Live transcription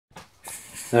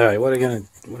All right, what I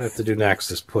have to do next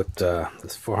is put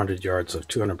this 400 yards of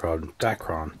 200-pound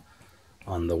Dacron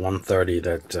on the 130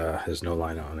 that has no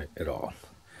line on it at all.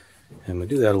 And we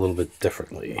do that a little bit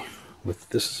differently.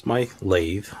 This is my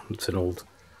lathe. It's an old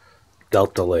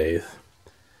Delta lathe.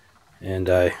 And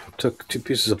I took 2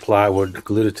 pieces of plywood,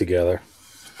 glued it together,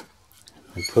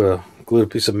 and glued a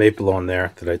piece of maple on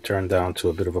there that I turned down to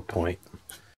a bit of a point.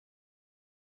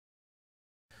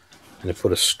 And I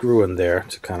put a screw in there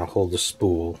to kind of hold the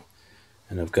spool.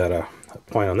 And I've got a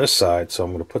point on this side, so I'm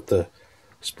going to put the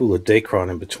spool of Dacron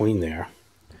in between there.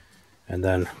 And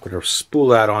then I'm going to spool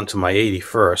that onto my 80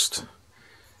 first.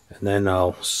 And then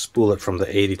I'll spool it from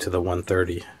the 80 to the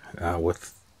 130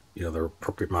 with the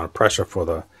appropriate amount of pressure for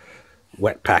the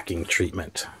wet packing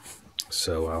treatment.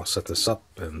 So I'll set this up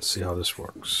and see how this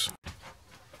works.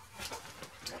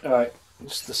 Alright,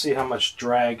 just to see how much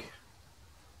drag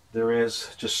there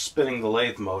is just spinning the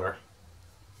lathe motor,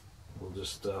 we'll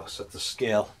just set the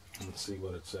scale and see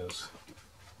what it says.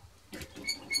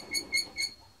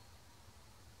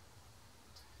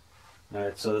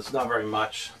 Alright, so it's not very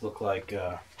much. Look like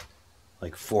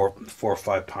 4 or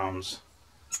 5 pounds,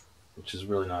 which is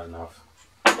really not enough.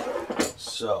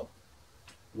 So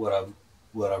what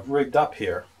I've rigged up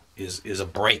here is a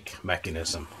brake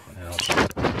mechanism, and I'll show you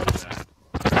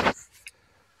that.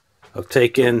 I've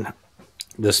taken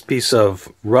this piece of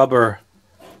rubber,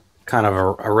 kind of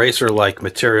a eraser-like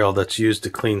material that's used to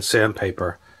clean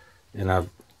sandpaper, and I've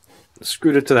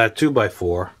screwed it to that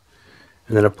 2x4,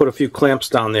 and then I put a few clamps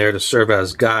down there to serve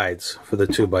as guides for the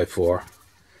 2x4,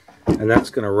 and that's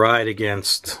going to ride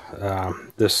against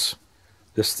this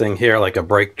thing here like a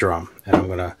brake drum, and I'm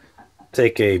going to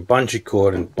take a bungee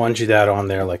cord and bungee that on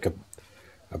there like a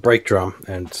brake drum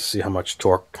and see how much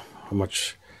torque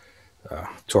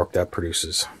that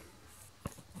produces.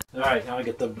 Alright, now I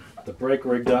get the brake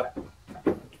rigged up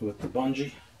with the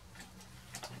bungee,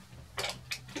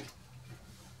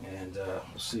 and we'll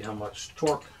see how much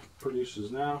torque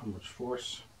produces now, how much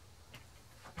force.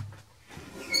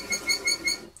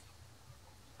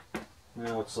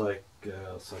 Now it's like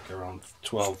around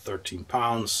 12-13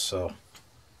 pounds, so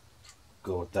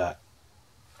go with that.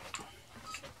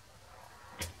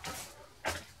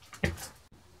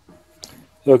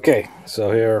 Okay,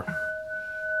 so here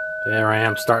I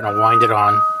am starting to wind it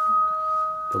on.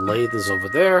 The lathe is over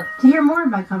there. To hear more of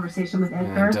my conversation with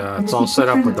Edgar, and it's all set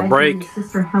up with the brake.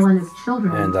 Sister Helena's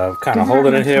children, and I'm kind of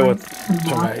holding it here with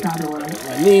my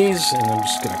knees, and I'm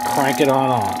just going to crank it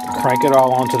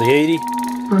all onto the 80,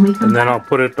 and then I'll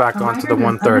put it back onto the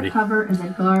 130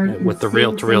 with the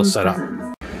reel-to-reel setup.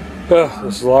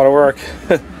 This is a lot of work.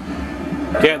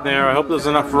 Getting there. I hope there's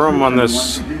enough room on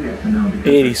this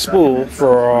 80 spool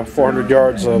for 400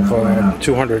 yards of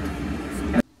 200.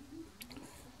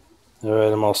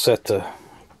 Alright, I'm all set to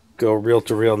go reel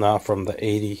to reel now from the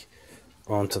 80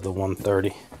 onto the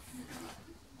 130.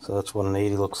 So that's what an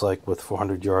 80 looks like with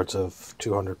 400 yards of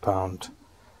 200-pound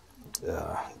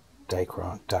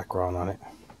Dacron on it.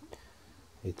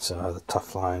 It's the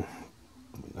tough line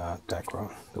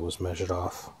Dacron that was measured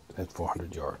off at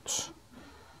 400 yards.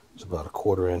 It's about a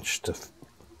 1/4 inch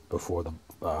before the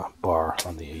bar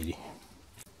on the 80.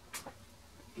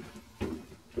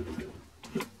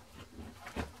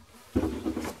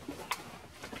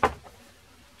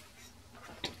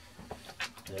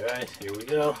 Alright, here we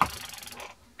go.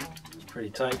 It's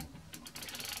pretty tight.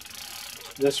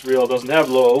 This reel doesn't have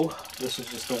low. This is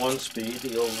just the 1-speed,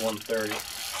 the old 130.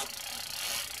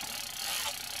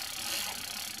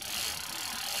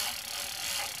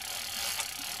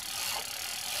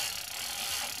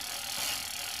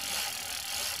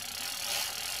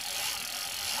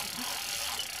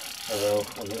 Although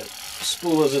when the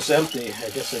spool is this empty, I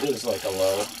guess it is like a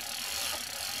low.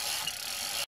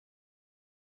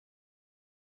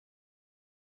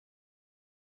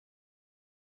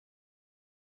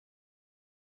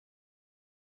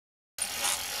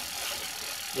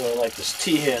 Really like this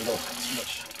T-handle. It's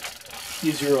much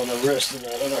easier on the wrist than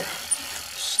that other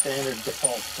standard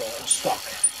default stock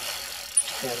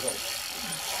handle.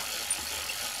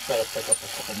 Try to pick up a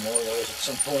couple more of those at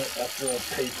some point after I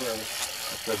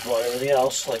after I bought everything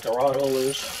else, like the rod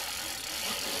holders.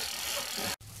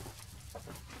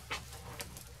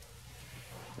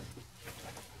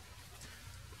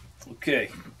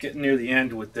 Okay, getting near the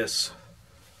end with this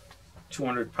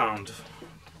 200-pound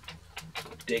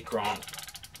Dacron.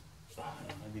 I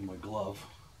need my glove.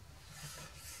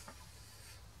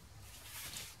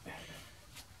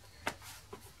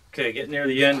 Okay, getting near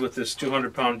the end with this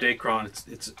 200-pound Dacron.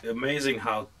 It's amazing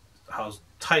how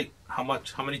tight, how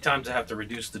many times I have to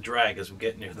reduce the drag as we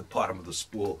get near the bottom of the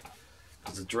spool,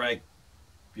 because the drag,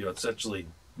 essentially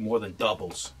more than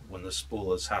doubles when the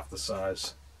spool is half the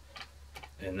size.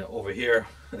 And over here,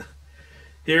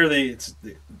 here the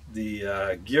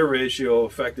gear ratio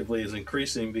effectively is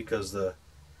increasing because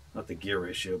not the gear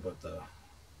ratio, but the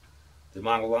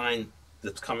amount of line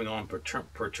that's coming on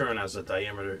per turn as the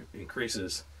diameter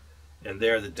increases, and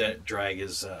there the drag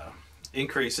is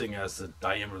increasing as the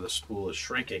diameter of the spool is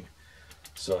shrinking.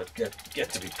 So it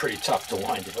gets to be pretty tough to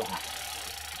wind it on.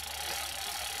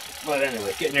 But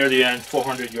anyway, getting near the end,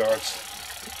 400 yards.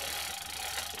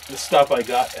 This stuff I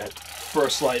got at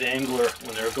First Light Angler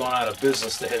when they were going out of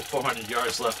business. They had 400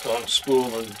 yards left on the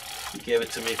spool, and he gave it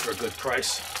to me for a good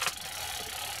price.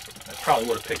 I probably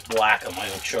would have picked black on my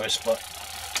own choice, but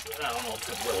I don't know if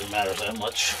it really matters that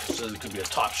much. So it could be a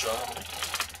top shot.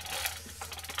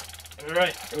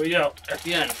 Alright, here we go, at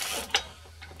the end.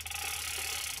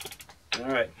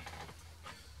 Alright.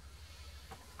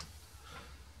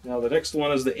 Now the next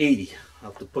one is the 80. I'll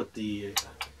have to put the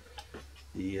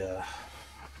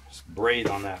braid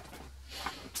on that.